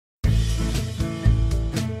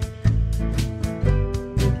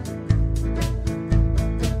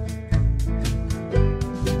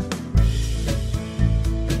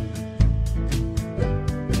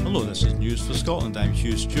for Scotland. I'm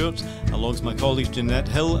Hugh Stewart, alongside my colleagues Jeanette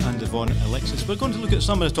Hill and Yvonne Alexis. We're going to look at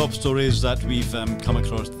some of the top stories that we've come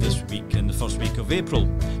across this week in the first week of April.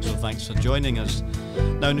 So thanks for joining us.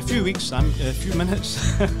 Now in a few minutes,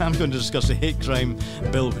 I'm going to discuss the hate crime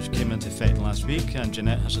bill which came into effect last week, and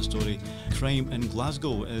Jeanette has a story, crime in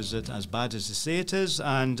Glasgow. Is it as bad as they say it is?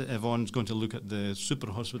 And Yvonne's going to look at the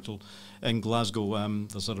super hospital in Glasgow.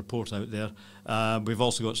 There's a report out there. We've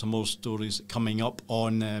also got some more stories coming up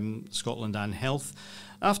on Scotland and health.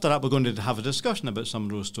 After that, we're going to have a discussion about some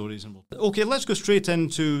of those stories. Okay, let's go straight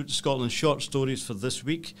into Scotland's short stories for this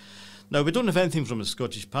week. Now, we don't have anything from the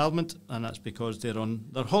Scottish Parliament, and that's because they're on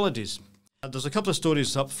their holidays. There's a couple of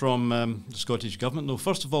stories up from the Scottish Government, though.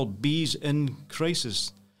 First of all, bees in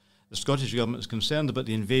crisis. The Scottish Government is concerned about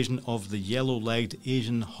the invasion of the yellow-legged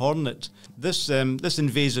Asian hornet. This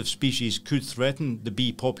invasive species could threaten the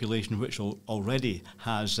bee population, which already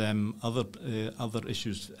has other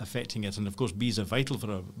issues affecting it. And of course, bees are vital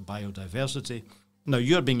for our biodiversity. Now,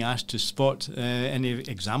 you're being asked to spot any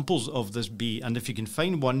examples of this bee, and if you can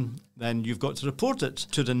find one, then you've got to report it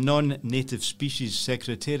to the Non-Native Species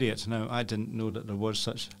Secretariat. Now, I didn't know that there was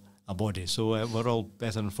such a body, so we're all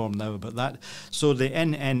better informed now about that. So the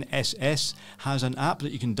NNSS has an app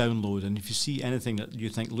that you can download, and if you see anything that you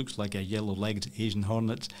think looks like a yellow-legged Asian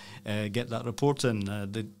hornet, get that report in.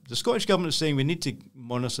 The Scottish Government is saying we need to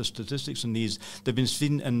monitor statistics on these. They've been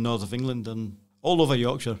seen in north of England and all over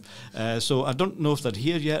Yorkshire. So I don't know if they're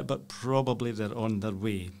here yet, but probably they're on their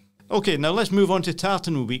way. Okay, now let's move on to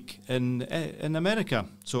Tartan Week in America.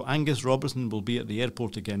 So Angus Robertson will be at the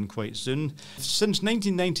airport again quite soon. Since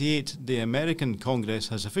 1998, the American Congress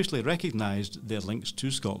has officially recognised their links to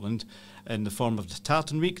Scotland in the form of the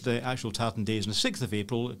Tartan Week. The actual Tartan Day is on the 6th of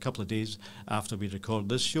April, a couple of days after we record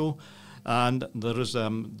this show. And there is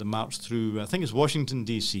the march through, I think it's Washington,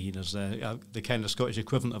 D.C. There's the kind of Scottish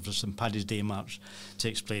equivalent of the St Paddy's Day march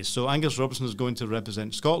takes place. So Angus Robertson is going to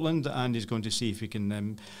represent Scotland, and he's going to see if he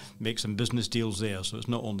can make some business deals there. So it's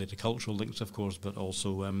not only the cultural links, of course, but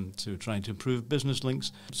also to trying to improve business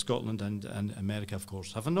links. Scotland and America, of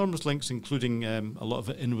course, have enormous links, including a lot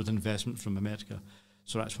of inward investment from America.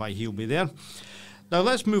 So that's why he'll be there. Now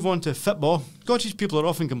let's move on to football. Scottish people are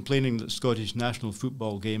often complaining that Scottish national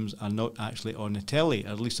football games are not actually on the telly,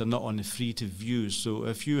 or at least they're not on the free-to-view. So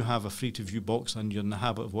if you have a free-to-view box and you're in the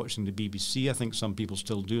habit of watching the BBC, I think some people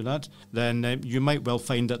still do that, then you might well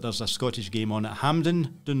find that there's a Scottish game on at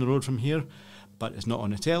Hampden, down the road from here, but it's not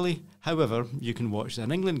on the telly. However, you can watch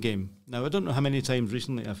an England game. Now, I don't know how many times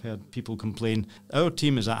recently I've heard people complain, our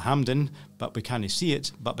team is at Hampden, but we can't see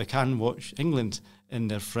it, but we can watch England in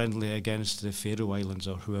their friendly against the Faroe Islands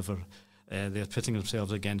or whoever they're pitting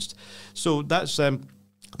themselves against. So that's that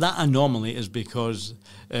anomaly is because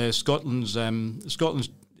Scotland's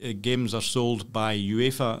games are sold by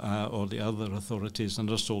UEFA or the other authorities, and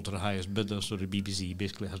they're sold to the highest bidder, so the BBC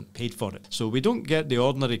basically hasn't paid for it. So we don't get the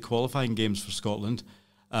ordinary qualifying games for Scotland,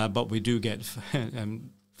 but we do get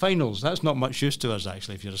finals. That's not much use to us,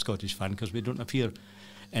 actually, if you're a Scottish fan, because we don't appear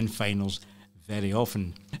in finals very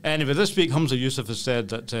often. Anyway, this week Humza Yousaf has said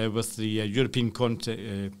that with the European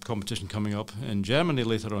competition coming up in Germany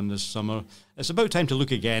later on this summer, it's about time to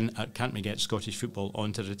look again at can't we get Scottish football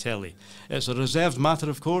onto the telly. It's a reserved matter,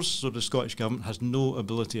 of course, so the Scottish Government has no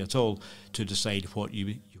ability at all to decide what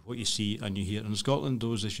you see and you hear in Scotland.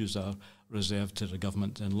 Those issues are reserved to the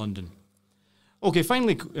government in London. Okay,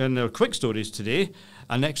 finally, in our quick stories today,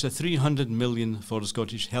 an extra 300 million for the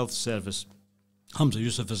Scottish Health Service. Humza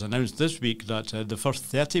Yousaf has announced this week that the first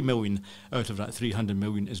 30 million out of that 300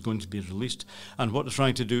 million is going to be released. And what they're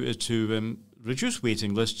trying to do is to reduce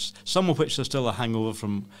waiting lists, some of which are still a hangover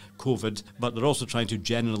from COVID, but they're also trying to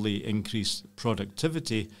generally increase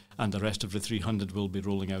productivity, and the rest of the 300 will be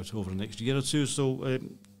rolling out over the next year or two. So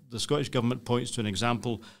the Scottish Government points to an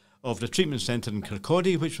example of the treatment centre in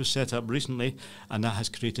Kirkcaldy, which was set up recently, and that has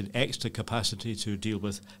created extra capacity to deal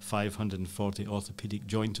with 540 orthopaedic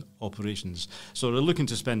joint operations. So they're looking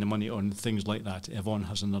to spend the money on things like that. Yvonne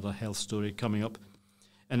has another health story coming up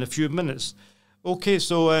in a few minutes. Okay,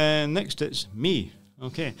 so next it's me.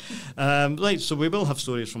 Okay, right, so we will have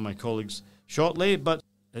stories from my colleagues shortly, but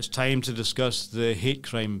it's time to discuss the hate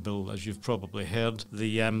crime bill. As you've probably heard,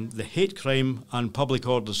 the Hate Crime and Public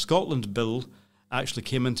Order Scotland bill actually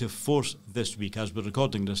came into force this week, as we're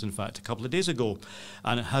recording this, in fact, a couple of days ago.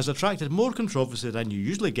 And it has attracted more controversy than you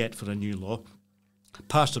usually get for a new law.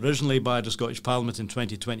 Passed originally by the Scottish Parliament in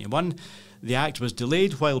 2021, the Act was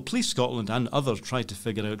delayed while Police Scotland and others tried to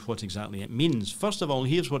figure out what exactly it means. First of all,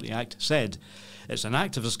 here's what the Act said. It's an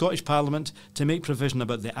Act of the Scottish Parliament to make provision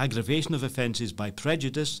about the aggravation of offences by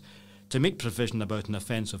prejudice, to make provision about an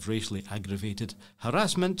offence of racially aggravated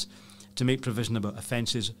harassment, to make provision about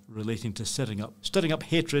offences relating to stirring up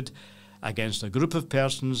hatred against a group of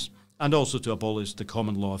persons, and also to abolish the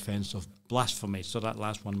common law offence of blasphemy. So that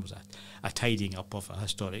last one was a tidying up of a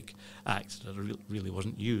historic act that really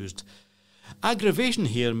wasn't used. Aggravation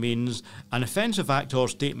here means an offensive act or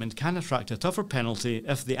statement can attract a tougher penalty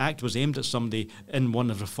if the act was aimed at somebody in one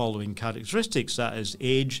of the following characteristics, that is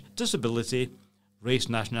age, disability, race,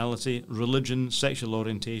 nationality, religion, sexual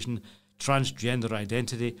orientation, transgender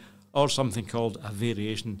identity, or something called a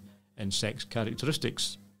variation in sex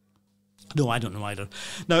characteristics. No, I don't know either.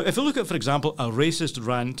 Now, if you look at, for example, a racist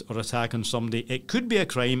rant or attack on somebody, it could be a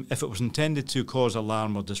crime if it was intended to cause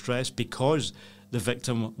alarm or distress because the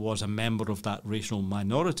victim was a member of that racial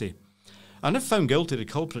minority. And if found guilty, the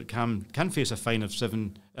culprit can face a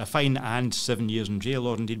fine and 7 years in jail,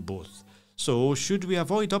 or indeed both. So, should we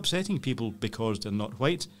avoid upsetting people because they're not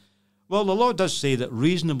white? Well, the law does say that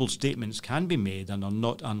reasonable statements can be made and are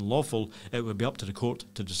not unlawful. It would be up to the court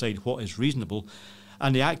to decide what is reasonable.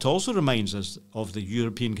 And the Act also reminds us of the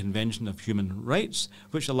European Convention of Human Rights,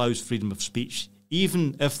 which allows freedom of speech,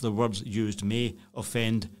 even if the words used may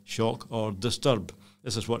offend, shock or disturb.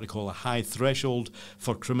 This is what they call a high threshold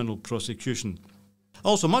for criminal prosecution.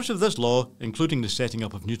 Also, much of this law, including the setting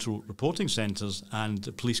up of neutral reporting centres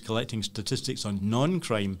and police collecting statistics on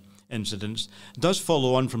non-crime incidents, does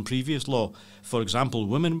follow on from previous law. For example,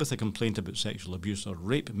 women with a complaint about sexual abuse or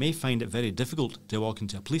rape may find it very difficult to walk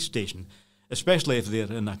into a police station, especially if they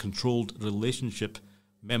are in a controlled relationship.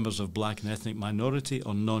 Members of black and ethnic minority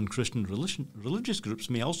or non-Christian religious groups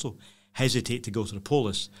may also hesitate to go to the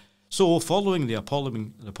police. So, following the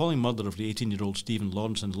appalling murder of the 18-year-old Stephen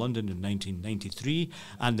Lawrence in London in 1993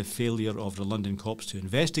 and the failure of the London cops to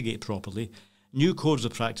investigate properly, new codes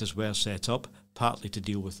of practice were set up, partly to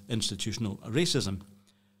deal with institutional racism.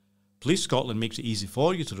 Police Scotland makes it easy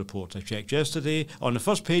for you to report. I checked yesterday. On the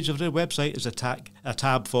first page of their website is a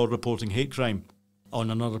tab for reporting hate crime. On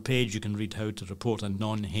another page you can read how to report a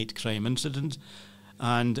non-hate crime incident,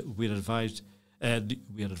 and we're advised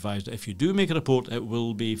that if you do make a report, it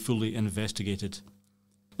will be fully investigated.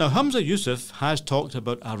 Now, Humza Yousaf has talked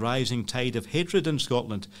about a rising tide of hatred in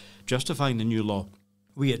Scotland, justifying the new law.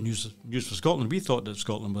 We at News for Scotland, we thought that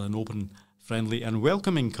Scotland was an open, friendly and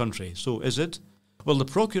welcoming country. So is it? Well, the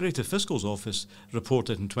Procurator Fiscal's Office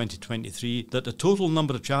reported in 2023 that the total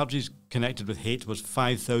number of charges connected with hate was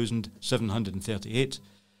 5,738,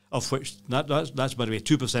 of which that's by the way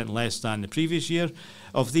 2% less than the previous year.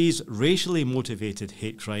 Of these, racially motivated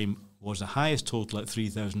hate crime was the highest total at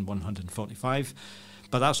 3,145,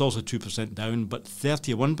 but that's also 2% down, but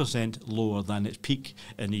 31% lower than its peak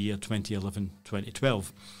in the year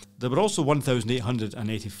 2011-2012. There were also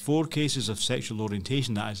 1,884 cases of sexual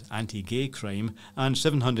orientation, that is anti-gay crime, and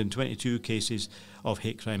 722 cases of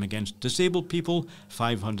hate crime against disabled people,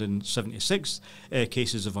 576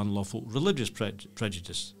 cases of unlawful religious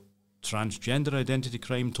prejudice. Transgender identity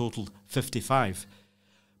crime totalled 55.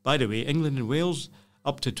 By the way, England and Wales,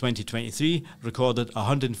 up to 2023, recorded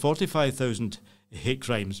 145,000 hate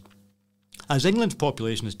crimes. As England's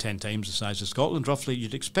population is 10 times the size of Scotland, roughly,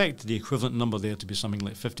 you'd expect the equivalent number there to be something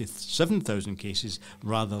like 57,000 cases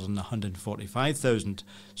rather than 145,000.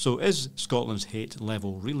 So is Scotland's hate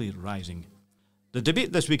level really rising? The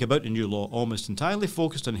debate this week about the new law almost entirely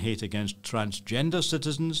focused on hate against transgender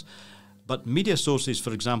citizens, but media sources,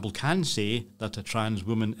 for example, can say that a trans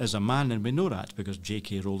woman is a man, and we know that because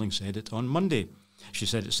J.K. Rowling said it on Monday. She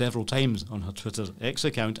said it several times on her Twitter X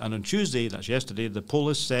account, and on Tuesday, that's yesterday, the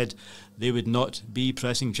police said they would not be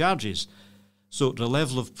pressing charges. So the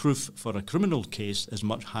level of proof for a criminal case is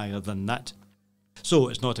much higher than that. So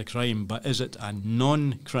it's not a crime, but is it a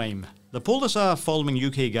non-crime? The police are following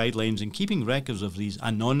UK guidelines and keeping records of these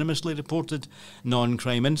anonymously reported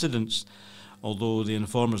non-crime incidents. Although the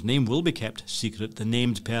informer's name will be kept secret, the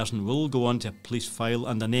named person will go onto a police file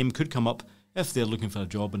and the name could come up if they're looking for a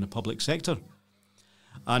job in the public sector.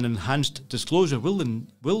 An enhanced disclosure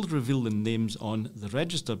will reveal the names on the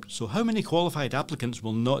register. So how many qualified applicants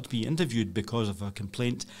will not be interviewed because of a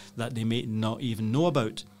complaint that they may not even know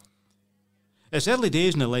about? It's early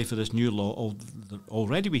days in the life of this new law.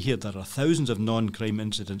 Already we hear there are thousands of non-crime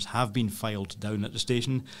incidents have been filed down at the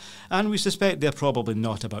station, and we suspect they're probably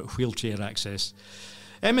not about wheelchair access.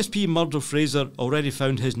 MSP Murdo Fraser already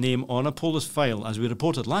found his name on a police file. As we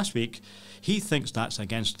reported last week, he thinks that's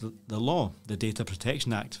against the law, the Data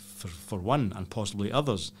Protection Act, for one, and possibly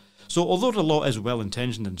others. So although the law is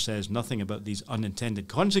well-intentioned and says nothing about these unintended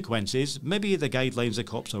consequences, maybe the guidelines the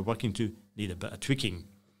cops are working to need a bit of tweaking.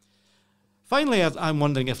 Finally, I'm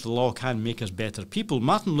wondering if the law can make us better people.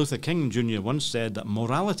 Martin Luther King Jr. once said that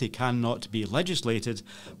morality cannot be legislated,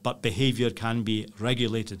 but behaviour can be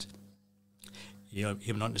regulated. He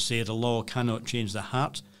went on to say the law cannot change the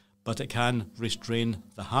heart, but it can restrain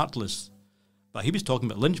the heartless. But he was talking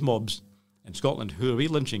about lynch mobs in Scotland. Who are we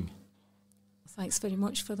lynching? Thanks very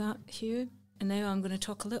much for that, Hugh. And now I'm going to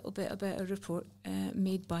talk a little bit about a report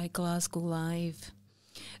made by Glasgow Live.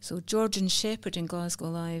 So Georgian Shepherd in Glasgow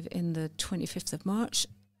Live in the 25th of March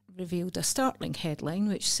revealed a startling headline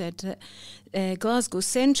which said that Glasgow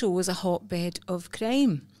Central was a hotbed of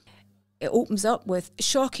crime. It opens up with,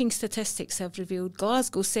 shocking statistics have revealed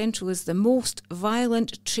Glasgow Central is the most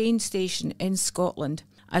violent train station in Scotland,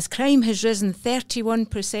 as crime has risen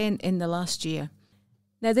 31% in the last year.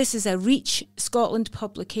 Now, this is a Reach Scotland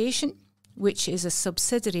publication, which is a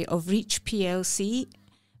subsidiary of Reach plc,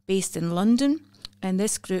 based in London, and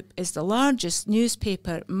this group is the largest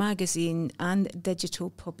newspaper, magazine and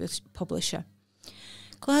digital publisher.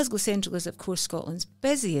 Glasgow Central is, of course, Scotland's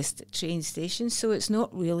busiest train station, so it's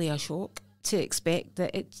not really a shock to expect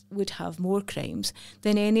that it would have more crimes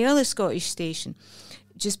than any other Scottish station,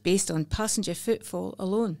 just based on passenger footfall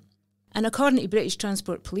alone. And according to British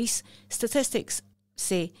Transport Police, statistics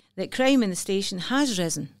say that crime in the station has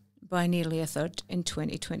risen by nearly a third in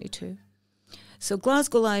 2022. So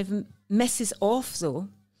Glasgow Live misses off, though,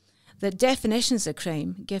 the definitions of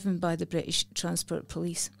crime given by the British Transport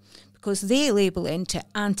Police, because they label it into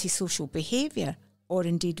antisocial behaviour or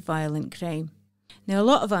indeed violent crime. Now, a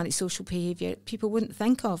lot of antisocial behaviour people wouldn't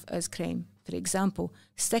think of as crime. For example,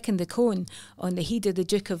 sticking the cone on the head of the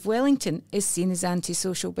Duke of Wellington is seen as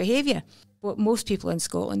antisocial behaviour. But most people in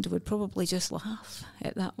Scotland would probably just laugh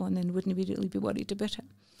at that one and wouldn't really be worried about it.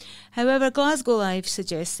 However, Glasgow Live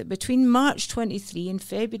suggests that between March 23 and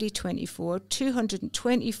February 24,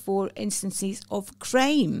 224 instances of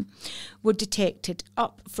crime were detected,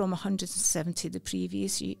 up from 170 the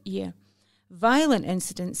previous year. Violent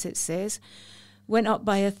incidents, it says, went up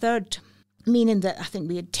by a third, meaning that I think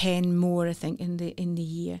we had 10 more, in the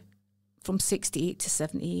year, from 68 to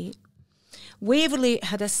 78. Waverley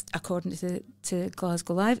had, according to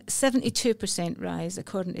Glasgow Live, 72% rise,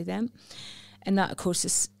 according to them. And that, of course,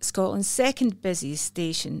 is Scotland's second busiest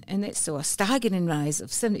station. And it's so a staggering rise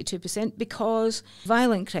of 72% because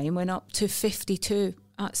violent crime went up to 52.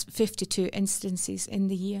 That's 52 instances in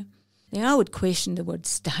the year. Now, I would question the word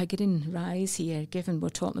staggering rise here, given we're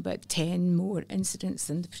talking about 10 more incidents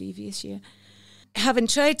than the previous year. Having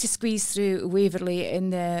tried to squeeze through Waverley in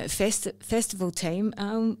the festival time,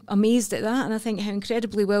 I'm amazed at that, and I think how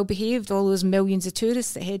incredibly well behaved all those millions of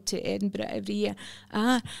tourists that head to Edinburgh every year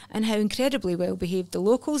are, and how incredibly well behaved the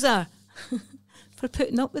locals are for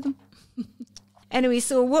putting up with them. Anyway,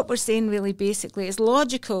 so what we're saying really basically is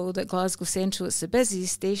logical that Glasgow Central is the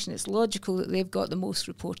busiest station. It's logical that they've got the most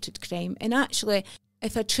reported crime. And actually,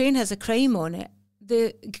 if a train has a crime on it,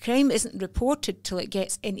 the crime isn't reported till it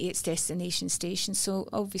gets into its destination station. So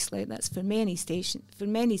obviously that's for many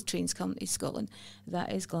trains coming to Scotland,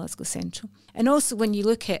 that is Glasgow Central. And also when you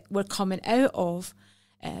look at, we're coming out of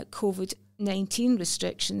COVID-19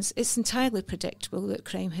 restrictions, it's entirely predictable that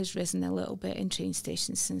crime has risen a little bit in train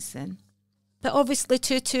stations since then. But obviously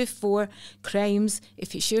 224 crimes,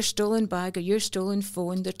 if it's your stolen bag or your stolen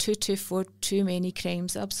phone, there are 224 too many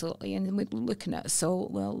crimes, absolutely. And we're looking at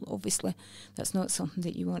assault, well, obviously that's not something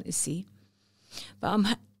that you want to see.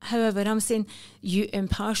 But however, I'm saying, you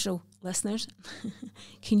impartial listeners,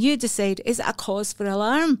 can you decide, is it a cause for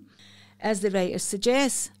alarm, as the writer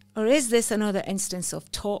suggests? Or is this another instance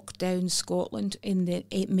of talk down Scotland in the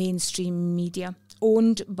mainstream media,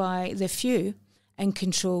 owned by the few and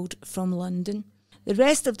controlled from London? The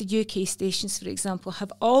rest of the UK stations, for example,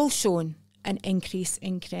 have all shown an increase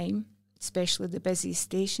in crime, especially the busiest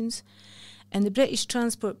stations. And the British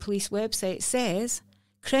Transport Police website says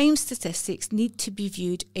crime statistics need to be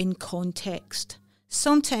viewed in context.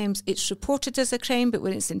 Sometimes it's reported as a crime, but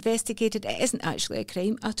when it's investigated, it isn't actually a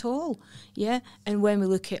crime at all. Yeah, and when we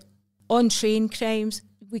look at on-train crimes,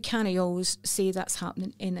 we can't always say that's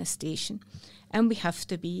happening in a station. And we have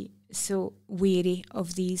to be so wary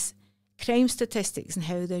of these crime statistics and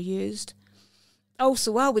how they're used.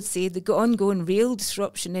 Also, I would say the ongoing rail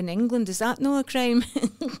disruption in England, is that not a crime?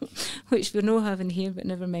 Which we're not having here, but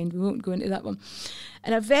never mind, we won't go into that one.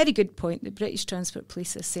 And a very good point the British Transport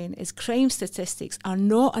Police are saying is crime statistics are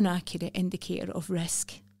not an accurate indicator of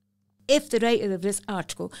risk. If the writer of this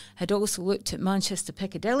article had also looked at Manchester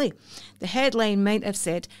Piccadilly, the headline might have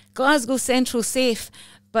said, Glasgow Central safe,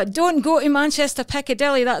 but don't go to Manchester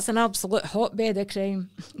Piccadilly, that's an absolute hotbed of crime.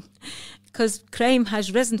 Because crime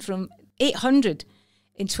has risen from 800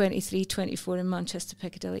 in 23-24 in Manchester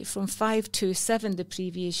Piccadilly, from 527 the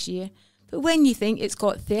previous year. But when you think it's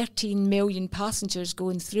got 13 million passengers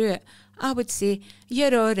going through it, I would say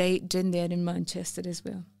you're all right down there in Manchester as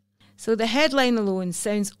well. So the headline alone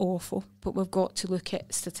sounds awful, but we've got to look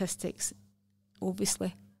at statistics,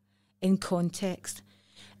 obviously, in context.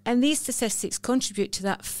 And these statistics contribute to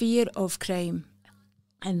that fear of crime,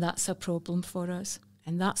 and that's a problem for us.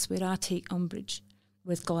 And that's where I take umbrage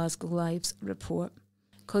with Glasgow Live's report.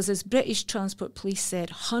 Because as British Transport Police said,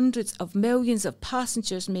 hundreds of millions of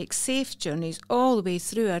passengers make safe journeys all the way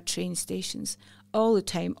through our train stations, all the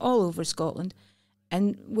time, all over Scotland,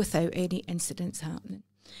 and without any incidents happening.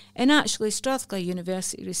 And actually, Strathclyde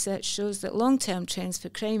University research shows that long-term trends for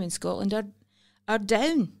crime in Scotland are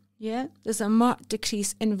down. Yeah, there's a marked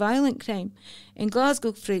decrease in violent crime. In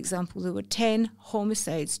Glasgow, for example, there were 10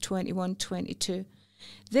 homicides, 21-22.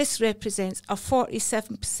 This represents a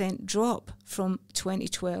 47% drop from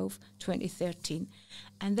 2012-2013.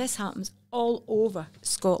 And this happens all over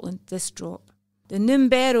Scotland, this drop. The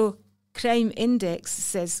Numbero Crime Index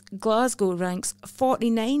says Glasgow ranks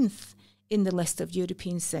 49th in the list of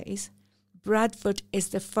European cities. Bradford is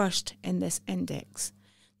the first in this index.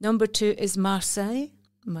 Number 2 is Marseille.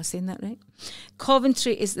 Am I saying that right?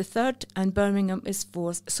 Coventry is the third and Birmingham is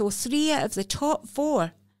fourth. So 3 out of the top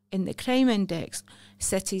 4 in the crime index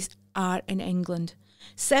cities are in England.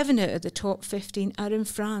 7 out of the top 15 are in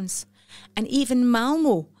France. And even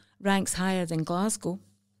Malmo ranks higher than Glasgow.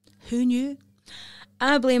 Who knew?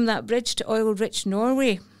 I blame that bridge to oil-rich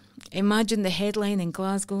Norway. Imagine the headline in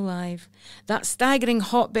Glasgow Live. That staggering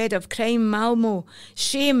hotbed of crime, Malmo,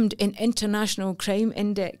 shamed in International Crime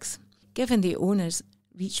Index. Given the owners,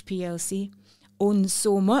 Reach plc, owns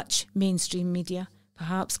so much mainstream media,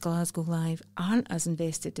 perhaps Glasgow Live aren't as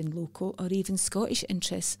invested in local or even Scottish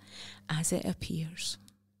interests as it appears.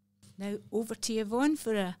 Now over to Yvonne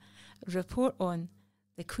for a report on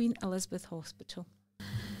the Queen Elizabeth Hospital.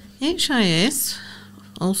 HIS,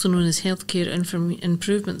 also known as Healthcare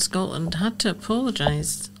Improvement Scotland, had to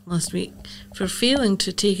apologise last week for failing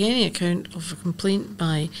to take any account of a complaint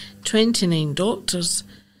by 29 doctors,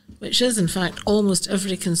 which is in fact almost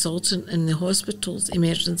every consultant in the hospital's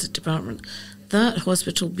emergency department, that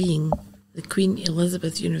hospital being the Queen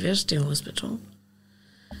Elizabeth University Hospital,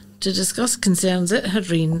 to discuss concerns it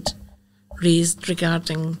had raised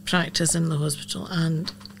regarding practice in the hospital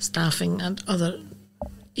and staffing and other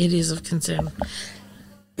areas of concern.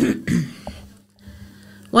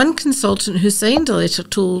 One consultant who signed a letter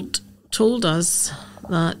told us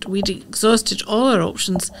that we'd exhausted all our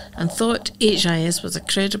options and thought HIS was a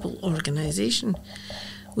credible organisation.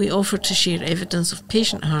 We offered to share evidence of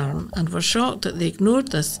patient harm and were shocked that they ignored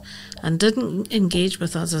this and didn't engage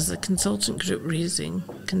with us as a consultant group raising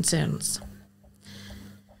concerns.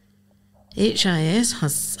 HIS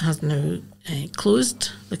has now closed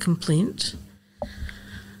the complaint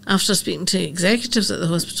after speaking to executives at the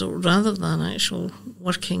hospital rather than actual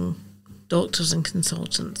working doctors and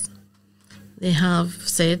consultants. They have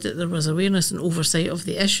said that there was awareness and oversight of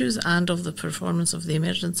the issues and of the performance of the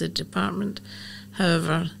emergency department.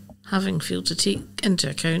 However, having failed to take into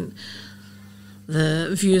account the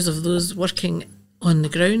views of those working on the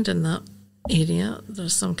ground in that area,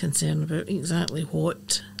 there's some concern about exactly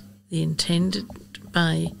what they intended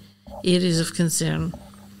by areas of concern.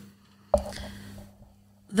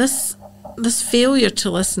 This failure to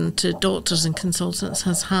listen to doctors and consultants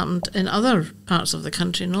has happened in other parts of the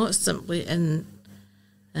country, not simply in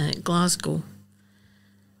Glasgow.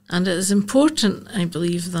 And it is important, I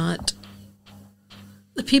believe, that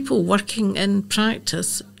the people working in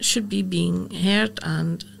practice should be being heard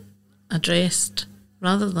and addressed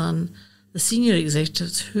rather than the senior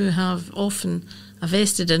executives who have often a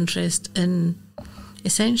vested interest in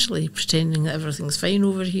essentially pretending that everything's fine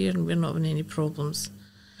over here and we're not having any problems.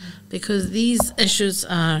 Because these issues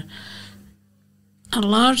are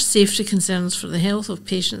large safety concerns for the health of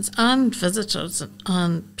patients and visitors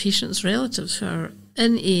and patients' relatives who are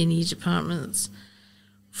in A&E departments.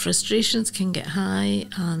 Frustrations can get high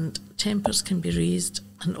and tempers can be raised,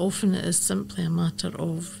 and often it is simply a matter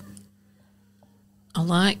of a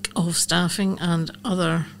lack of staffing and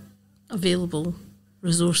other available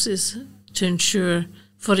resources to ensure,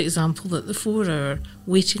 for example, that the 4-hour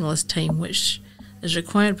waiting list time, which is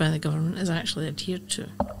required by the government, is actually adhered to.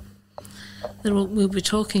 We'll be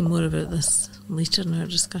talking more about this later in our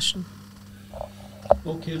discussion.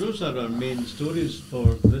 Okay, those are our main stories for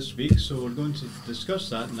this week, so we're going to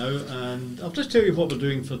discuss that now, and I'll just tell you what we're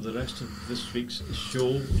doing for the rest of this week's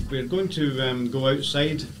show. We're going to go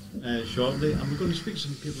outside shortly, and we're going to speak to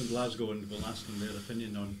some people in Glasgow and we'll ask them their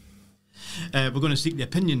opinion on We're going to seek the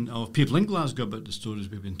opinion of people in Glasgow about the stories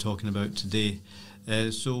we've been talking about today.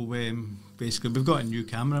 Basically, we've got a new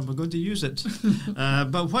camera, we're going to use it.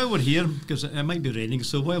 But while we're here, because it might be raining,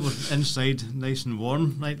 so while we're inside, nice and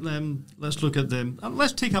warm, right, let's look at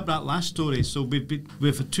let's take up that last story. So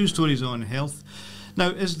we've had 2 stories on health. Now,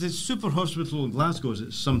 is the super hospital in Glasgow, as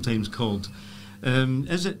it's sometimes called,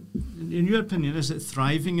 is it, in your opinion, is it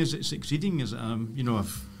thriving? Is it succeeding? Is it,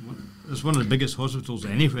 it's one of the biggest hospitals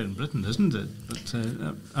anywhere in Britain, isn't it? But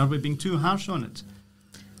are we being too harsh on it?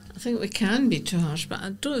 I think we can be too harsh, but I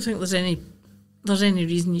don't think there's any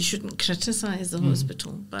reason you shouldn't criticise the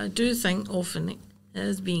hospital. But I do think often it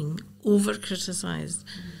is being over-criticised.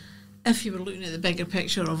 If you were looking at the bigger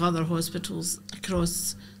picture of other hospitals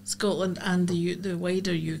across Scotland and the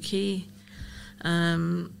wider UK,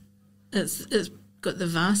 it's got the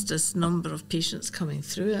vastest number of patients coming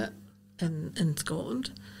through it in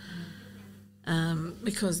Scotland.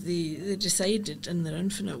 Because they decided in their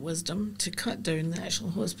infinite wisdom to cut down the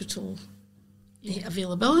actual hospital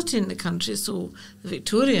availability in the country. So the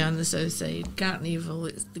Victoria on the south side, Gartnavel,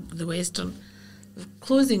 it's the western, they're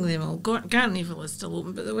closing them all. Gartnavel is still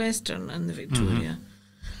open, but the western and the Victoria.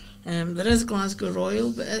 There is Glasgow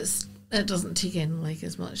Royal, but it doesn't take in like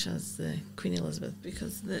as much as the Queen Elizabeth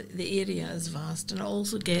because the area is vast, and it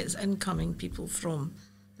also gets incoming people from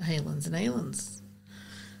the Highlands and Islands.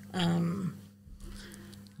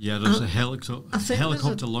 Yeah, there's a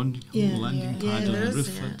helicopter landing pad on the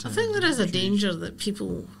roof. I think there is a danger that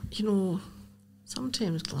people,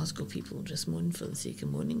 sometimes Glasgow people just moan for the sake of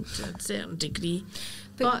moaning to a certain degree.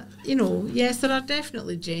 But yes, there are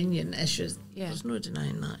definitely genuine issues. Yeah. There's no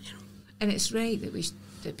denying that. And it's right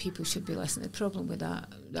that people should be listening. The problem with that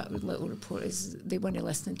little report is they weren't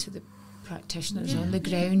listening to the practitioners on the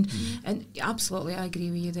ground, and absolutely I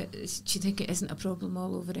agree with you that do you think it isn't a problem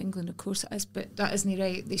all over England? Of course it is, but that isn't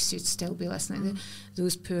right. They should still be listening to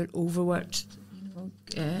those poor overworked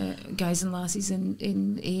guys and lasses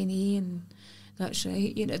in A&E, and that's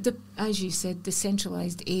right. As you said, the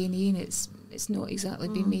centralised A&E, and it's not exactly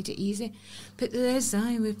been made it easy, but there is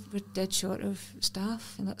we're dead short of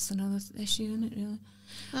staff, and that's another issue, isn't it, really?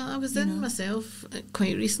 I was in myself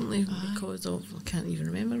quite recently because of, I can't even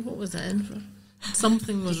remember, what was it in for?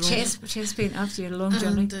 Something was wrong. Chest pain after your long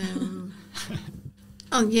journey.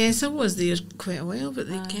 Yes, I was there quite a while, but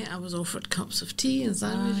I was offered cups of tea and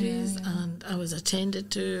sandwiches, and I was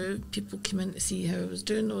attended to. People came in to see how I was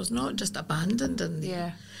doing. I was not just abandoned in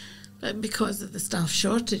there. But because of the staff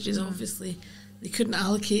shortages, obviously, they couldn't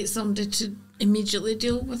allocate somebody to immediately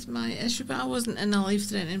deal with my issue, but I wasn't in a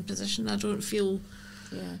life-threatening position. I don't feel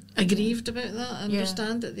aggrieved about that. I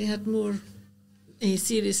understand that they had more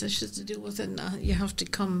serious issues to deal with, and you have to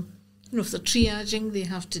come, if they're triaging, they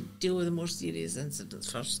have to deal with the more serious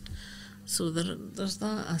incidents first. So there's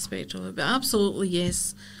that aspect of it. But absolutely,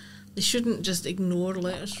 yes, they shouldn't just ignore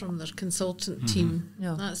letters from their consultant team.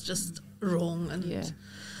 No. That's just wrong, and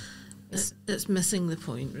it's missing the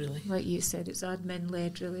point, really. Like you said, it's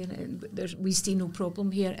admin-led, really, and we see no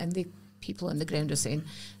problem here, and the people on the ground are saying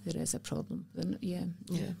there is a problem. Yeah,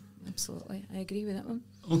 absolutely. I agree with that one.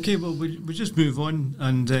 Okay, well, we just move on.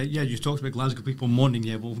 And, you talked about Glasgow people mourning.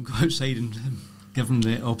 Yeah, we'll go outside and give them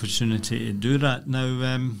the opportunity to do that.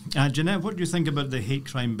 Now, Jeanette, what do you think about the hate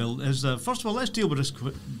crime bill? First of all, let's deal with this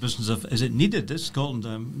business of, is it needed? Is Scotland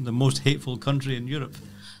the most hateful country in Europe?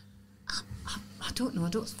 I don't know. I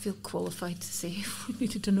don't feel qualified to say if we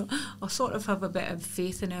needed to know. I sort of have a bit of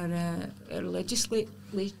faith in our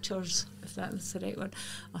legislators, if that's the right word.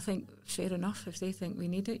 I think fair enough if they think we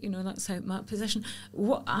need it. That's how my position.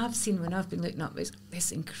 What I've seen when I've been looking up is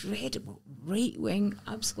this incredible right-wing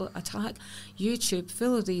absolute attack. YouTube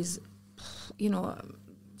full of these,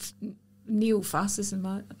 neo-fascists, in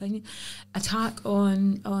my opinion, attack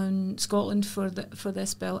on Scotland for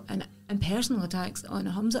this bill, and personal attacks on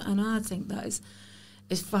Humza, and I think that is,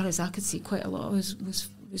 as far as I could see, quite a lot was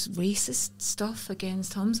racist stuff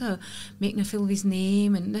against Humza, making a fool of his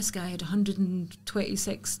name, and this guy had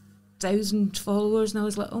 126,000 followers, and I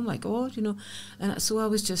was like, oh my God, and so I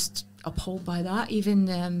was just appalled by that.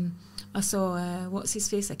 Even I saw, what's his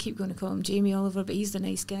face? I keep going to call him Jamie Oliver, but he's the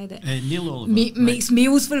nice guy that Neil Oliver makes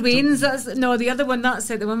meals for Wayne's. The other one, that's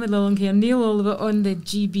it, the one with the long hair. Neil Oliver on the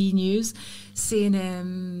GB News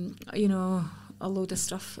saying, a load of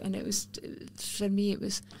stuff, and it was, for me, it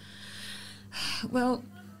was, well,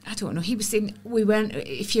 I don't know. He was saying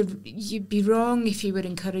you'd be wrong if you were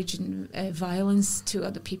encouraging violence to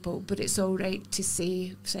other people, but it's all right to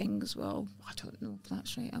say things. Well, I don't know if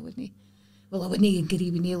that's right. I wouldn't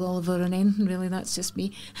agree with Neil Oliver on anything, really. That's just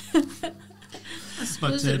me. I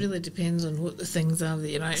suppose it really depends on what the things are that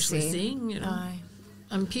you're actually saying. Aye.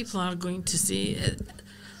 and people are going to say it.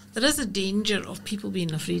 There is a danger of people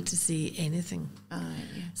being afraid to say anything.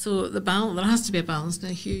 So there has to be a balance. Now,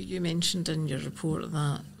 Hugh, you mentioned in your report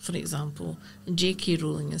that, for example, J.K.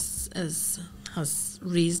 Rowling has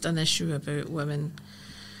raised an issue about women,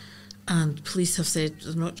 and police have said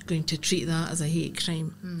they're not going to treat that as a hate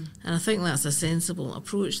crime. And I think that's a sensible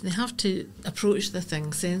approach. They have to approach the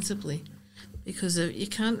thing sensibly, because you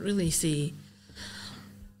can't really say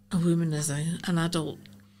a woman is an adult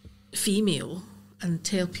female and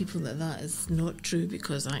tell people that is not true,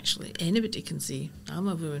 because actually anybody can say, I'm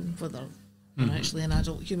a woman, whether they're actually an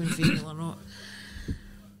adult human female or not.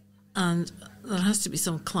 And there has to be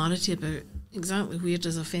some clarity about exactly where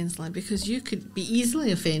does offence lie, because you could be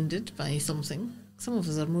easily offended by something. Some of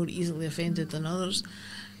us are more easily offended than others.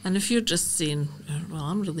 And if you're just saying, well,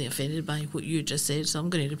 I'm really offended by what you just said, so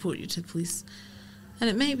I'm going to report you to the police. And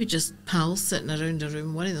it may be just pals sitting around a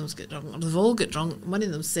room, one of them's got drunk, or they've all got drunk, one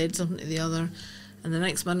of them said something to the other, and the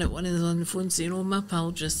next minute one of them's on the phone saying, oh, my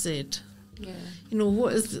pal just said. Yeah. You know,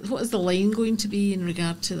 what is the line going to be in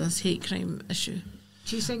regard to this hate crime issue?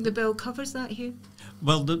 Do you think the bill covers that, Hugh?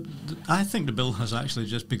 Well, I think the bill has actually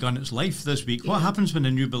just begun its life this week. What happens when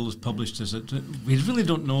a new bill is published is that we really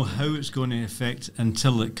don't know how it's going to affect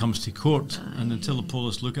until it comes to court, and until the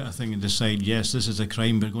police look at a thing and decide, yes, this is a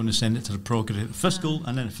crime, we're going to send it to the procurator fiscal,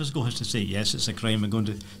 and then the fiscal has to say, yes, it's a crime, we're going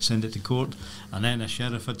to send it to court, and then a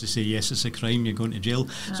sheriff had to say, yes, it's a crime, you're going to jail.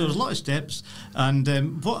 So there's a lot of steps, and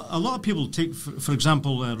what a lot of people take, for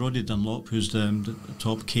example, Roddy Dunlop, who's the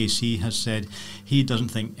top KC, has said he doesn't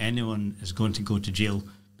think anyone is going to go to jail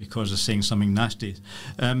because of saying something nasty.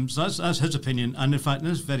 So that's his opinion. And in fact, in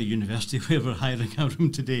this very university where we're hiring our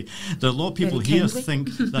room today, there are a lot of people here think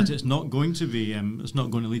that it's not going to be, it's not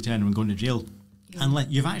going to lead to anyone going to jail. And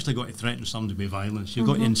you've actually got to threaten somebody with violence. You've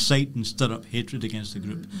got to incite and stir up hatred against the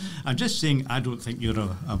group. And just saying, I don't think you're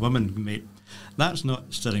a woman, mate, that's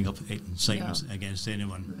not stirring up incitement against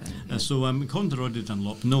anyone. So according to Roddy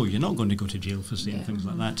Dunlop, no, you're not going to go to jail for saying things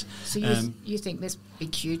like that. So you think this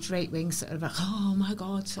big, huge right-wing sort of, oh my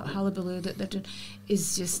God, sort of hullabaloo that they're doing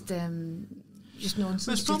is just nonsense?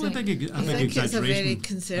 It's probably a big exaggeration. I think it's a very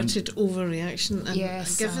concerted overreaction.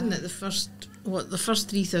 And given that the first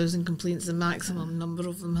 3,000 complaints, the maximum number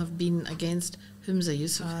of them have been against Humza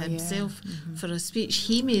Yusuf himself for a speech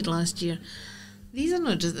he made last year. These are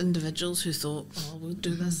not just individuals who thought, oh, we'll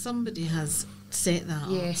do this. Somebody has set that up.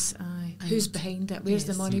 Yes, aye. Who's behind it? Where's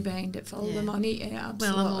the money behind it? Follow the money? Yeah,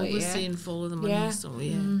 absolutely. Well, I'm always saying follow the money, so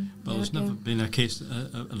Well, there's never been a case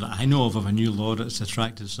that I know of a new law that's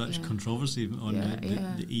attracted such controversy on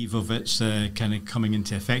the eve of its kind of coming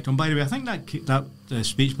into effect. And by the way, I think that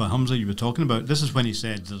speech by Humza you were talking about, this is when he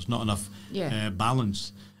said there's not enough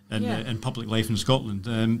balance in public life in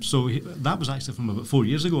Scotland. So that was actually from about 4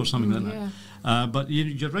 years ago or something like that. But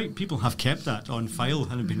you're right, people have kept that on file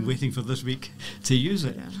and have been waiting for this week to use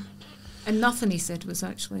it. And nothing he said was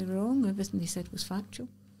actually wrong. Everything he said was factual.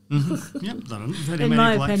 Yep, there aren't very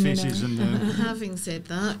many black faces. Having said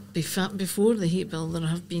that, before the hate bill, there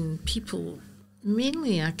have been people,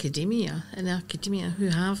 mainly in academia, who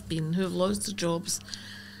have lost their jobs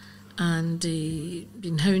and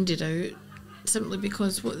been hounded out simply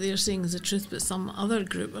because what they're saying is the truth, but some other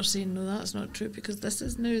group are saying, no, that's not true, because this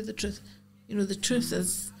is now the truth. You know, the truth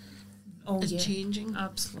is changing.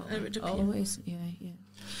 Absolutely. Always,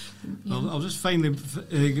 Well, I'll just finally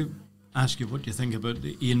ask you what you think about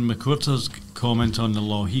Ian McWhirter's comment on the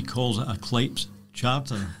law. He calls it a Clype's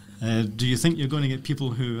charter. Do you think you're going to get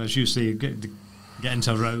people who, as you say, get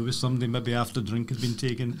into a row with somebody maybe after a drink has been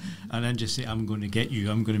taken and then just say, I'm going to get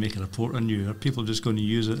you, I'm going to make a report on you? Are people just going to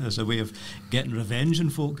use it as a way of getting revenge on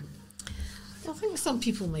folk? I think some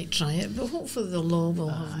people might try it, but hopefully the law will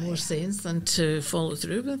have more sense than to follow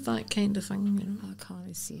through with that kind of thing. You know? I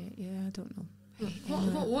can't see it. I don't know.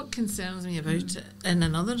 What concerns me about it in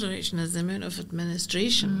another direction is the amount of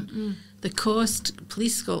administration. The cost.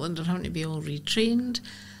 Police Scotland are having to be all retrained.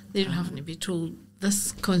 They're having to be told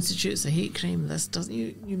this constitutes a hate crime, this doesn't.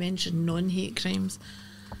 You mentioned non-hate crimes.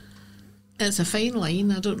 It's a fine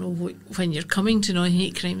line. I don't know when you're coming to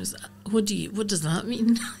non-hate crimes, what does that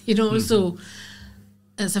mean? You know, so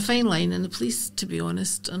it's a fine line, and the police, to be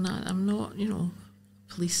honest, and I'm not,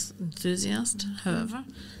 police enthusiast. However,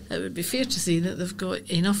 it would be fair to say that they've got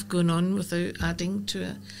enough going on without adding to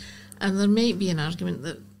it, and there might be an argument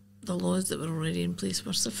that the laws that were already in place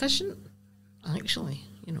were sufficient. Actually,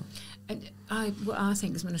 And what I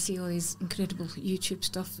think is when I see all these incredible YouTube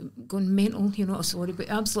stuff going mental, but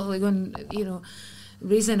absolutely going,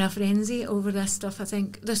 raising a frenzy over this stuff. I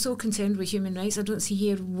think they're so concerned with human rights. I don't see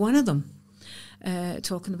here one of them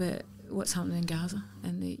talking about what's happening in Gaza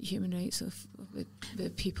and the human rights of the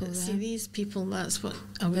people there. See, these people, that's what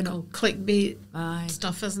I would call clickbait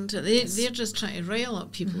stuff, isn't it? They're just trying to rile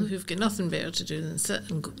up people who've got nothing better to do than sit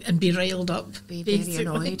and be riled up. Be very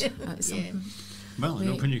annoyed at something. Well,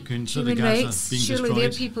 when you consider human Gaza rights, being surely destroyed,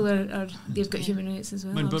 their people they've got human rights as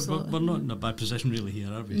well. but we're not in a bad position really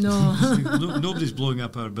here, are we? No. Nobody's blowing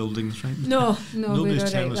up our buildings, right? No,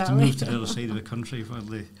 Nobody's telling us to way. move to the other side of the country while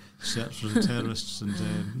they search for the terrorists, and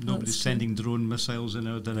nobody's sending drone missiles in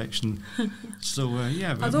our direction. So,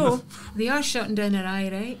 Although they are shutting down their eye,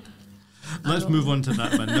 right? Let's move on to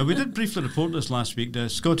that one. Now, we did briefly report this last week. The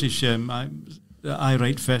Scottish I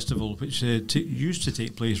Write Festival, which used to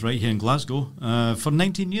take place right here in Glasgow for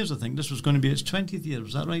 19 years, I think. This was going to be its 20th year,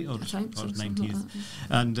 was that right? Or its 19th. Like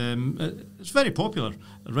and it's very popular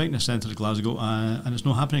right in the centre of Glasgow, and it's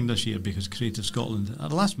not happening this year because Creative Scotland, at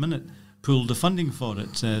the last minute, pulled the funding for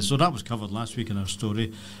it. So that was covered last week in our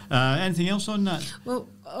story. Anything else on that? Well,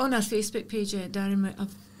 on our Facebook page, Darren,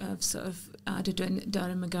 I've sort of added in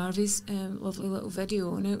Darren McGarvey's lovely little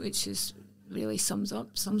video on it, which is really sums up.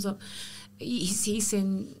 He's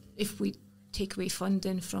saying if we take away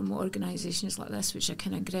funding from organisations like this, which are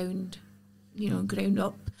kind of ground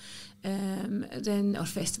up, then or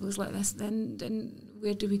festivals like this, then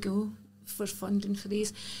where do we go for funding for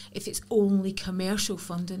these? If it's only commercial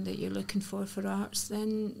funding that you're looking for arts,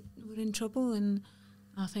 then we're in trouble. And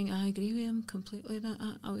I think I agree with him completely.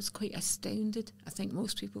 That I was quite astounded. I think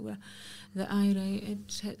most people were that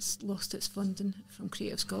it's lost its funding from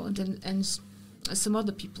Creative Scotland, and some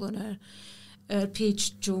other people on our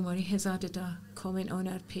page. Joe Murray has added a comment on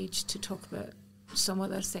our page to talk about some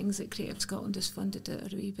other things that Creative Scotland has funded that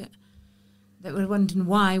are a wee bit, that we're wondering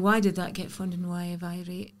why did that get funded, and why have I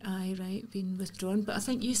Write been withdrawn. But I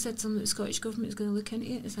think you said something that the Scottish Government is going to look into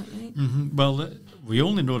it, is that right? Mm-hmm. Well, we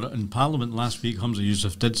only know that in Parliament last week Humza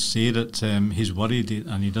Yousaf did say that he's worried,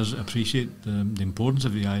 and he does appreciate the importance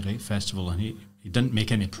of the I Write Festival, and he didn't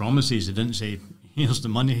make any promises. He didn't say here's the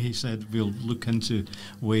money. He said we'll look into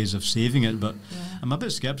ways of saving it, but I'm a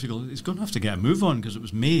bit sceptical. It's going to have to get a move on because it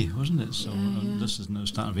was May, wasn't it? So this is now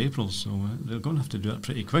start of April, so they're going to have to do it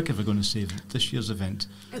pretty quick if we're going to save this year's event.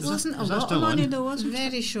 It wasn't a lot of money though, wasn't it?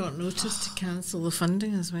 Very short notice to cancel the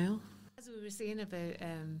funding as well. As we were saying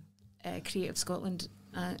about Creative Scotland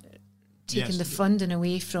taking the funding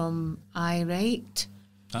away from I Write.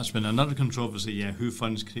 That's been another controversy, who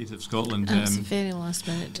funds Creative Scotland? That's a very last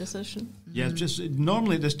minute decision. Yeah, just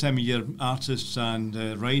normally at this time of year, artists and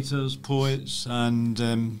writers, poets and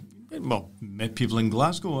people in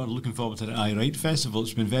Glasgow are looking forward to the I Write Festival.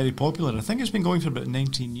 It's been very popular. I think it's been going for about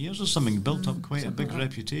 19 years or something, built up quite a big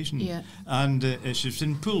reputation. Yeah. And it's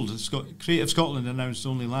been pulled. Creative Scotland announced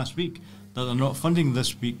only last week that they're not funding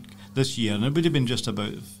this year, and it would have been just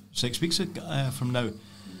about 6 weeks from now.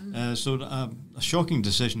 So a shocking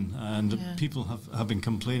decision, and people have been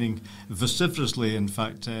complaining vociferously. In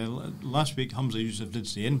fact, last week Humza Yousaf did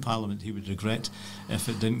say in Parliament he would regret if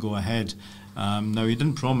it didn't go ahead. Now, he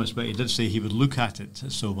didn't promise, but he did say he would look at it.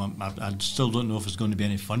 So I still don't know if there's going to be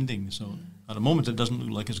any funding. So at the moment it doesn't look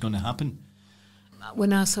like it's going to happen.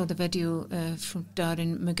 When I saw the video from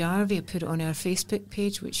Darren McGarvey, I put it on our Facebook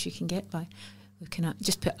page, which you can get by. We can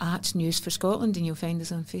just put at News for Scotland and you'll find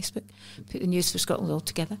us on Facebook. Put the News for Scotland all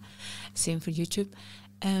together. Same for YouTube.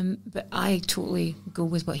 But I totally go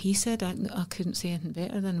with what he said. I couldn't say anything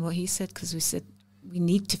better than what he said, because we said we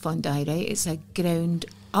need to fund I Write. It's a ground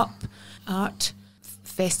up art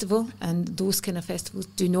festival, and those kind of festivals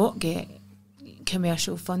do not get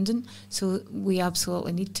commercial funding. So we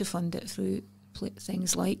absolutely need to fund it through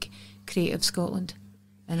things like Creative Scotland.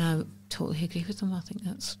 And I totally agree with him. I think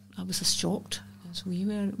I was as shocked as we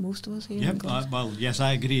were, most of us here. Yep, well, yes,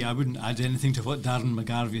 I agree. I wouldn't add anything to what Darren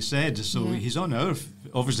McGarvey said. So he's on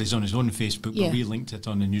obviously he's on his own Facebook, but we linked it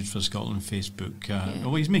on the News for Scotland Facebook.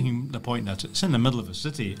 Well, he's making the point that it's in the middle of a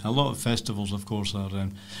city. A lot of festivals, of course, are out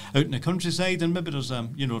in the countryside, and maybe there's the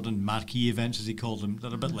marquee events, as he called them.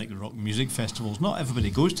 They're a bit like rock music festivals. Not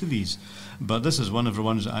everybody goes to these, but this is one of the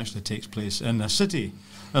ones that actually takes place in a city.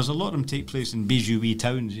 There's a lot of them take place in bijou wee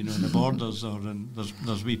towns, in the borders, or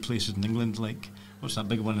there's wee places in England, like, what's that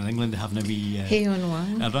big one in England? They have a wee... Hay on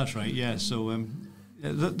Wye. That's right, yeah. So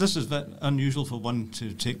this is unusual for one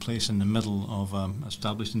to take place in the middle of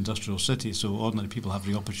established industrial city, so ordinary people have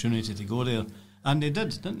the opportunity to go there. And they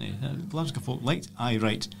did, didn't they? Glasgow folk liked I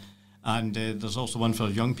Write. And there's also one for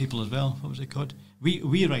young people as well. What was it called?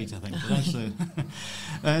 We Write, I think.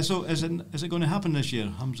 That's so is it going to happen this year?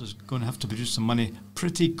 Humza's going to have to produce some money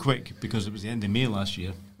pretty quick, because it was the end of May last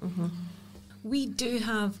year. Mm-hmm. We do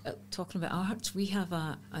have, talking about arts, we have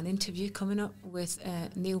an interview coming up with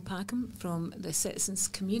Neil Packham from the Citizens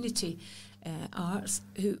Community Arts,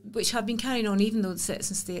 which have been carrying on even though the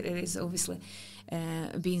Citizens Theatre is obviously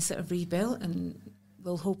being sort of rebuilt and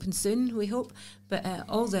will open soon, we hope. But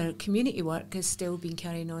all their community work has still been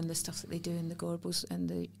carrying on, the stuff that they do in the Gorbals and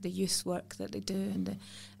the youth work that they do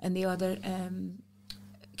and the other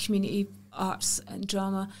community arts and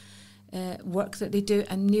drama work that they do.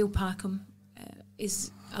 And Neil Packham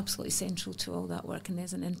is absolutely central to all that work, and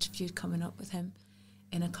there's an interview coming up with him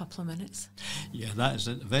in a couple of minutes. Yeah, that is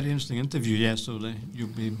a very interesting interview, so you'll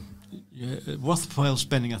be worthwhile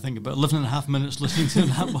spending, I think, about 11.5 minutes listening to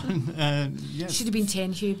that one. Yes. Should have been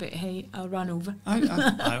 10, Hugh, but hey, I'll run over.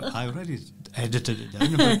 I already edited it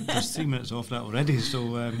down about there's 3 minutes off that already,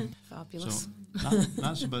 so... Fabulous. So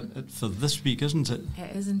that's about it for this week, isn't it?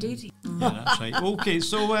 It is indeed. Yeah, that's right. Okay,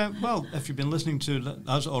 so, well, if you've been listening to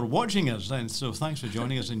us or watching us, then so thanks for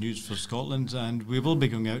joining us in News for Scotland, and we will be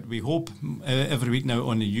going out, we hope, every week now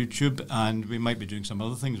on the YouTube, and we might be doing some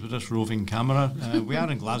other things with this roving camera. We are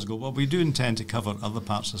in Glasgow, but we do intend to cover other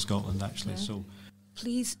parts of Scotland, actually, so...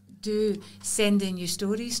 Please do send in your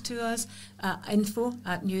stories to us at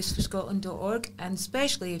info@newsforscotland.org, and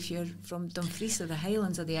especially if you're from Dumfries or the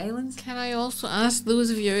Highlands or the Islands. Can I also ask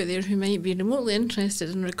those of you out there who might be remotely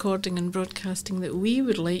interested in recording and broadcasting that we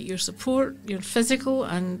would like your support, your physical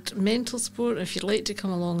and mental support. If you'd like to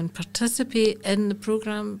come along and participate in the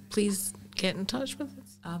programme, please get in touch with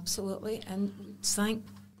us. Absolutely, and thank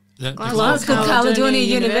Glasgow Caledonia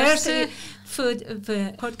University for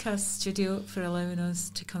the podcast studio for allowing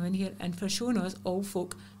us to come in here and for showing us old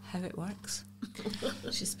folk how it works.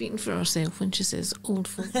 She's speaking for herself when she says old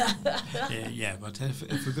folk. Yeah, but if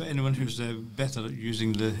we've got anyone who's better at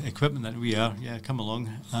using the equipment than we are, come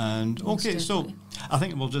along. And okay, so I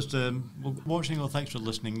think we'll just watching, or thanks for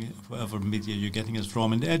listening, whatever media you're getting us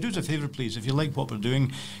from. And do us a favour, please, if you like what we're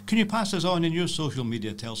doing, can you pass us on in your social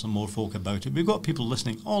media? Tell some more folk about it. We've got people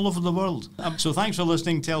listening all over the world. So thanks for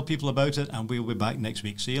listening. Tell people about it, and we'll be back next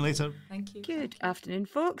week. See you later. Thank you. Good afternoon,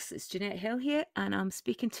 folks. It's Jeanette Hill here, and I'm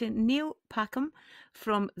speaking to Neil Packham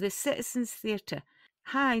from the Citizens Theatre.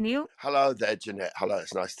 Hi, Neil. Hello there, Jeanette. Hello,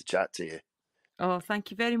 it's nice to chat to you. Oh,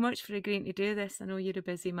 thank you very much for agreeing to do this. I know you're a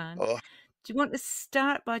busy man. Oh. Do you want to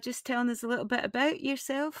start by just telling us a little bit about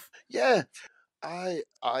yourself? Yeah, I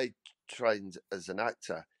trained as an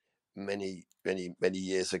actor many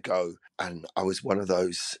years ago, and I was one of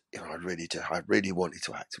those. I really wanted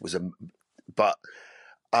to act. But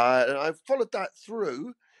I followed that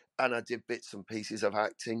through. And I did bits and pieces of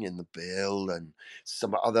acting in the Bill and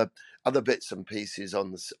some other bits and pieces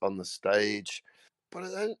on the stage.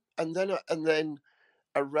 But then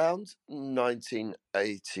around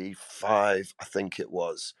 1985, I think it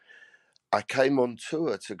was, I came on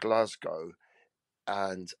tour to Glasgow,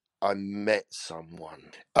 and I met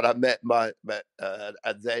someone, and I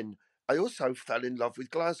and then I also fell in love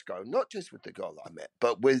with Glasgow, not just with the girl that I met,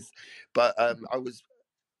 I was.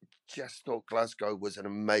 Just thought Glasgow was an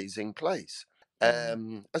amazing place,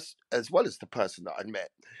 as well as the person that I'd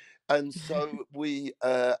met. And so maybe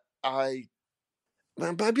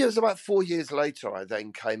it was about 4 years later, I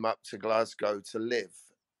then came up to Glasgow to live.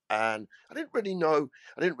 And I didn't really know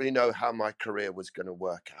how my career was going to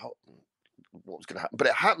work out, and what was going to happen. But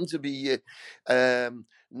it happened to be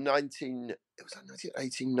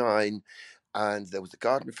 1989, and there was the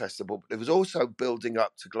Garden Festival, but it was also building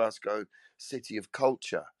up to Glasgow City of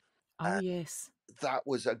Culture. Oh, yes. That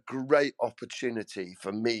was a great opportunity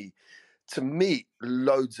for me to meet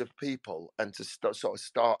loads of people and to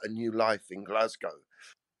start a new life in Glasgow.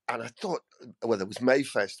 And I thought, well, there was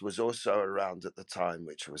Mayfest was also around at the time,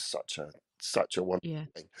 which was such a wonderful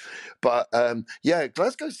thing. But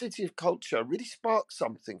Glasgow City of Culture really sparked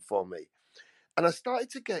something for me. And I started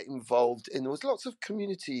to get involved there was lots of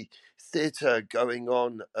community theatre going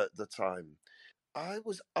on at the time. I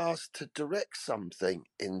was asked to direct something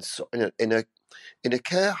in a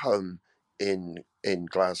care home in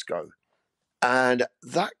Glasgow, and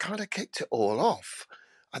that kind of kicked it all off.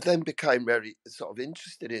 I then became very sort of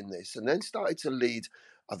interested in this, and then started to lead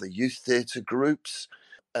other youth theatre groups,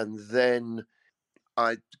 and then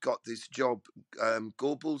I got this job,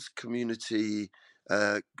 Gorbals Community.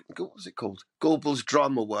 What was it called? Gorbals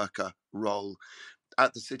Drama Worker role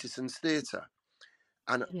at the Citizens Theatre,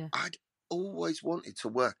 and I'd always wanted to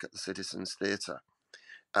work at the Citizens Theatre,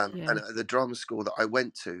 and at the drama school that I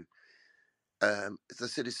went to, the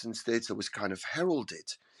Citizens Theatre was kind of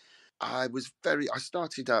heralded. I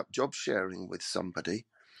started out job sharing with somebody.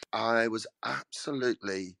 I was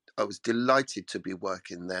delighted to be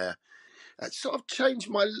working there, It sort of changed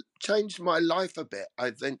my life a bit.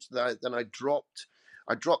 Then I dropped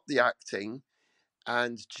the acting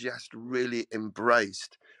and just really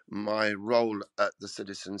embraced my role at the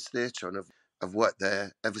Citizens Theatre, and I've worked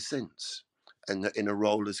there ever since, and in a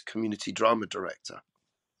role as community drama director.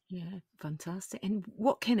 Yeah, fantastic. And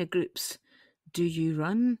what kind of groups do you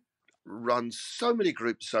run? Run so many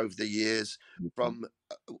groups over the years. Okay. From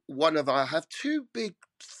I have two big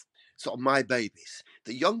sort of my babies.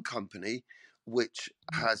 The Young Company, which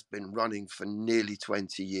has been running for nearly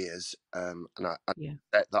 20 years, and I Yeah.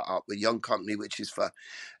 set that up with Young Company, which is for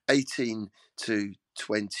 18 to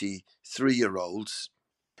 23-year-olds.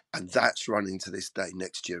 And that's running to this day.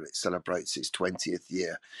 Next year, it celebrates its 20th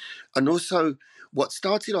year. And also, what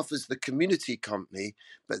started off as the Community Company,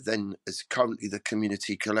 but then is currently the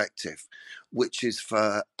Community Collective, which is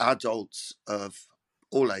for adults of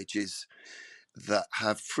all ages that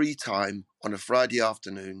have free time on a Friday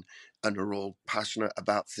afternoon and are all passionate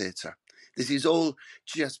about theatre. This is all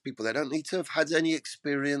just people. They don't need to have had any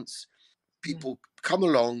experience. People come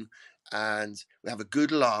along and we have a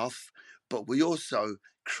good laugh, but we also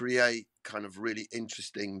create kind of really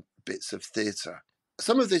interesting bits of theatre.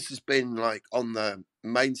 Some of this has been like on the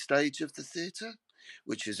main stage of the theatre,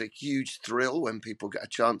 which is a huge thrill when people get a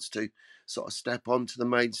chance to sort of step onto the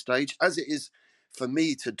main stage, as it is for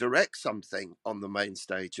me to direct something on the main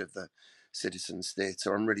stage of the Citizens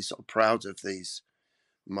Theatre. I'm really sort of proud of these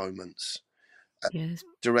moments. Yes.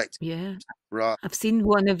 Direct, Yeah. right? I've seen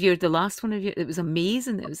the last one of you. It was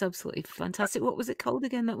amazing. It was absolutely fantastic. What was it called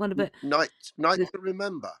again? That one about Night the, to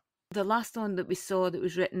Remember. the last one that we saw that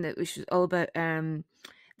was written, that was all about the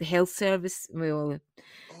health service, well,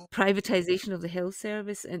 Oh, privatisation of the health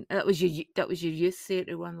service, and that was your youth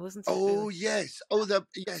theatre one, wasn't it? oh Really? yes.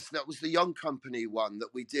 Yes, that was the Young Company one that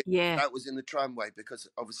we did. Yeah, That was in the tramway, because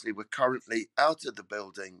obviously we're currently out of the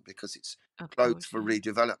building because it's of closed course. for Yeah.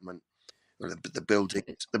 redevelopment. Well, So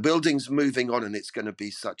it- the building's moving on, and it's going to be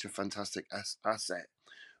such a fantastic asset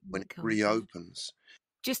when it God, yeah. reopens.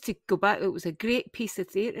 Just to go back, it was a great piece of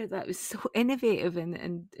theatre that was so innovative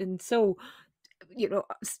and so,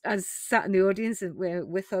 as sat in the audience and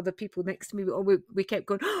with other people next to me, we kept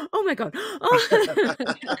going, oh my God, oh.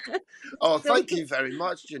 Oh, So, thank you very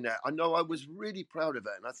much, Jeanette. I know I was really proud of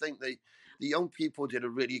it, and I think the young people did a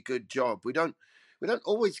really good job. We don't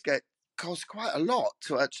always get cost quite a lot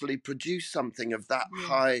to actually produce something of that yeah,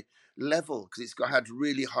 high level, because had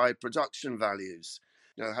really high production values.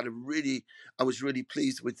 I was really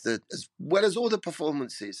pleased with as well as all the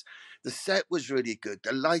performances. The set was really good.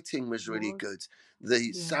 The lighting was really was, good.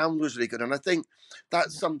 The yeah, sound was really good. And I think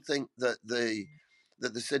that's yeah, something that the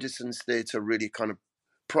Citizens Theatre really kind of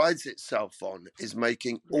prides itself on, is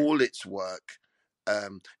making yeah, all its work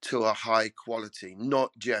to a high quality,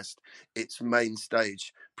 not just its main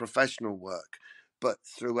stage professional work, but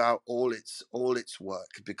throughout all its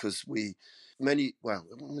work. Because when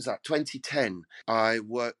was that, 2010, I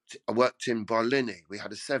worked in Barlini. We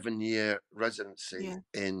had a 7-year residency yeah,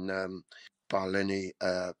 in Barlini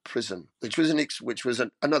prison, which was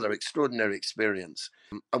another extraordinary experience.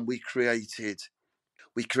 And we created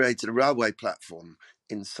a railway platform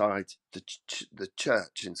inside the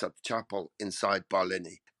church, inside the chapel, inside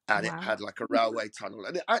Barlini, and it wow, had like a railway tunnel,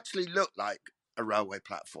 and it actually looked like a railway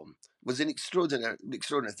platform. It was an extraordinary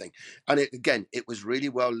thing, and it was really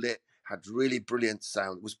well lit, had really brilliant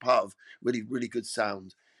sound. It was part of really good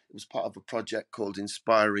sound. It was part of a project called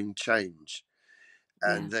Inspiring Change,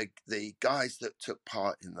 yeah, and the guys that took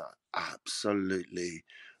part in that absolutely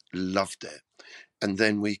loved it. And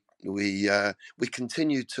then we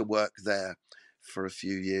continued to work there for a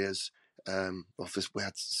few years. We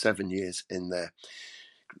had 7 years in there.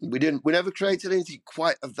 We never created anything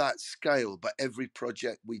quite of that scale, but every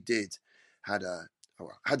project we did had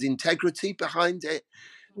had integrity behind it,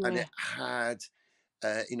 and yeah. it had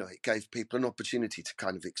it gave people an opportunity to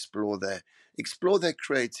kind of explore their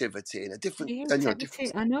creativity in a different,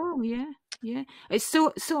 Creativity, I know, yeah, yeah. It's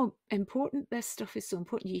so important. This stuff is so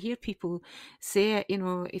important. You hear people say it,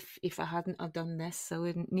 if I hadn't have done this, I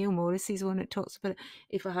wouldn't. Neil Morrissey's one that talks about it.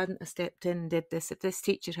 If I hadn't have stepped in and did this, if this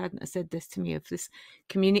teacher hadn't have said this to me, if this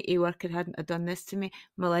community worker hadn't have done this to me,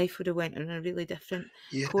 my life would have went in a really different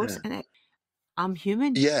course. yeah, And I'm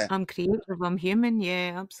human. yeah. I'm creative. I'm human.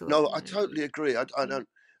 Yeah, No, absolutely. I totally agree. I don't.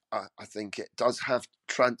 I think it does have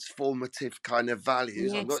transformative kind of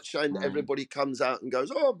values. I'm Yes. not saying that everybody comes out and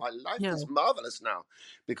goes, "Oh, my life is No. marvelous now,"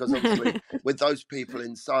 because obviously, with those people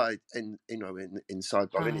inside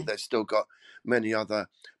Bologna, Aye. they've still got many other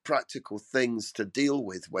practical things to deal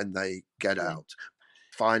with when they get Yeah. out,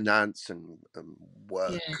 finance and Yeah.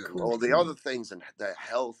 work Of and all course. the Yeah. other things, and their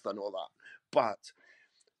health and all that. But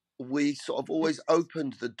we sort of always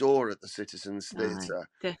opened the door at the Citizens Theatre,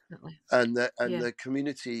 definitely. and the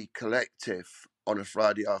community collective on a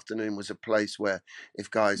Friday afternoon was a place where if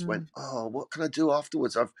guys went, oh, what can I do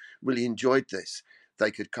afterwards? I've really enjoyed this.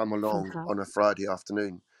 They could come along on a Friday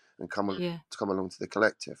afternoon and come along to the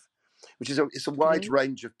collective, which is it's a wide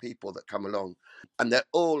range of people that come along, and they're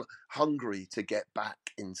all hungry to get back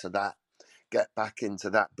into that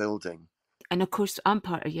building. And of course, I'm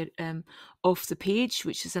part of your Off the Page,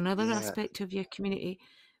 which is another aspect of your community.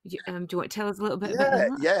 Do you want to tell us a little bit about that?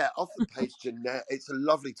 Yeah, Off the Page, Jeanette. It's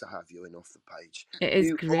lovely to have you in Off the Page. It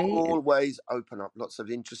is great. You always open up lots of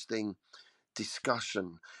interesting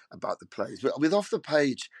discussion about the plays. With Off the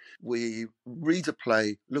Page, we read a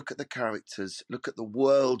play, look at the characters, look at the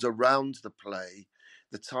world around the play,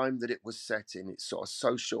 the time that it was set in, its sort of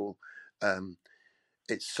social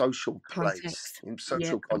place, in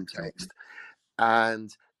social context,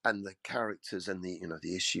 and the characters and the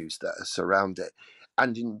the issues that are surround it,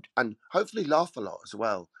 and hopefully laugh a lot as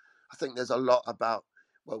well. I think there's a lot about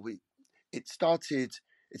it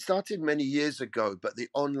started many years ago, but the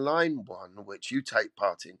online one, which you take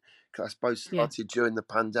part in, I suppose started during the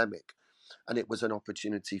pandemic, and it was an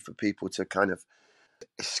opportunity for people to kind of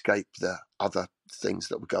escape the other things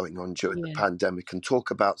that were going on during the pandemic and talk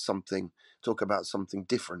about something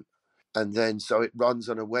different. And then so it runs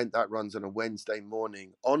on a Wednesday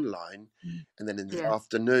morning online, and then in the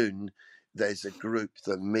afternoon there's a group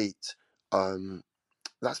that meet.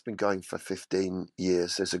 That's been going for 15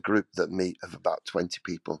 years. There's a group that meet of about 20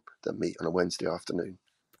 people that meet on a Wednesday afternoon.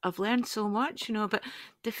 I've learned so much, about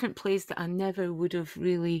different plays that I never would have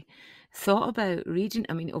really thought about reading.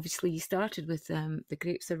 I mean, obviously you started with The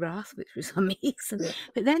Grapes of Wrath, which was amazing,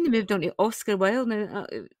 but then they moved on to Oscar Wilde. Now,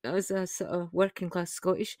 as a sort of working class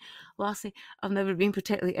Scottish lassie, I've never been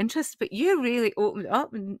particularly interested, but you really opened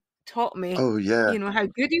up and taught me, how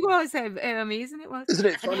good he was, how amazing it was. Isn't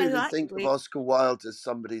it funny to think of Oscar Wilde as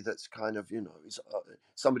somebody that's kind of, he's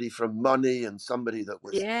somebody from money, and somebody that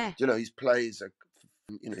was, his plays are,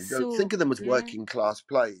 don't think of them as working class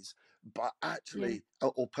plays, but actually,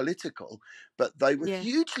 or political, but they were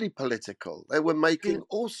hugely political. They were making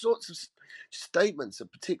all sorts of statements,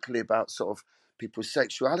 and particularly about sort of people's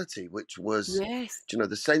sexuality, which was,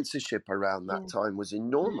 the censorship around that time was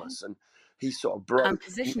enormous, and he sort of brought. And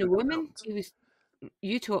position of women.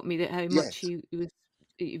 You taught me that how much he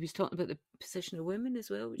was talking about the position of women as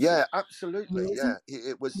well. Yeah, absolutely. Amazing. Yeah,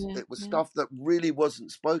 it was stuff that really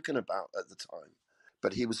wasn't spoken about at the time,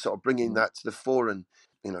 but he was sort of bringing that to the fore and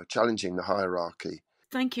challenging the hierarchy.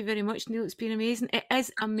 Thank you very much, Neil. It's been amazing. It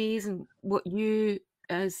is amazing what you,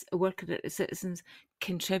 as a worker at the Citizens,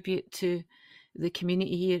 contribute to the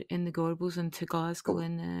community here in the Gorbals and to Glasgow,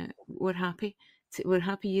 and we're happy. We're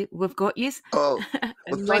happy we've got you.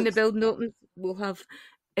 And when the building opens, we'll have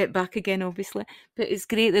it back again, obviously. But it's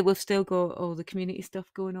great that we've still got all the community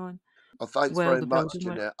stuff going on. Well, thanks very much,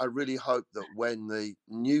 Jeanette. I really hope that when the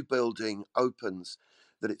new building opens,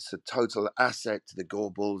 that it's a total asset to the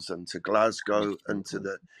Gorbals and to Glasgow and to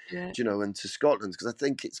the, and to Scotland, because I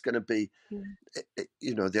think it's going to be,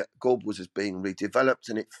 the Gorbals is being redeveloped,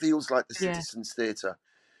 and it feels like the Citizens Theatre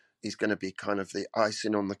is going to be kind of the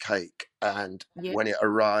icing on the cake. And when it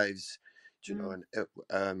arrives, and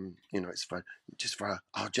it's for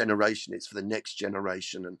our generation, it's for the next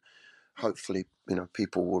generation, and hopefully,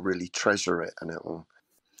 people will really treasure it, and it will.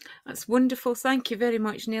 That's wonderful. Thank you very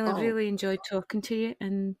much, Neil. I've really enjoyed talking to you,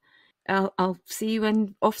 and I'll see you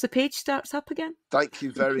when Off the Page starts up again. Thank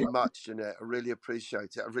you very much, Jeanette. I really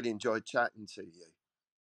appreciate it. I really enjoyed chatting to you.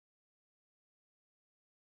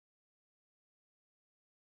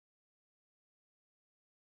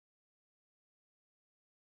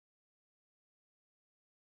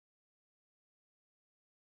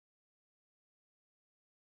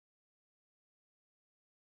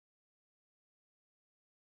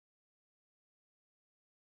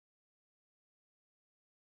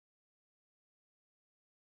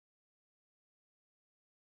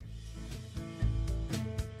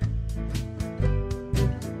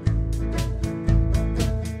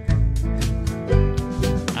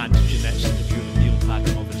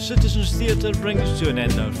 Citizens Theatre brings to an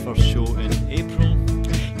end our first show in April.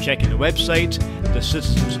 Checking the website, the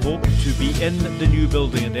Citizens hope to be in the new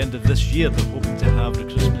building at the end of this year. They're hoping to have the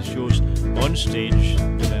Christmas shows on stage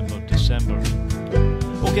November, December.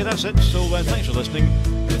 Okay, that's it. So thanks for listening.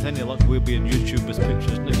 With any luck, we'll be on YouTube with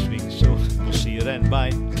pictures next week. So we'll see you then.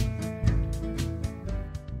 Bye.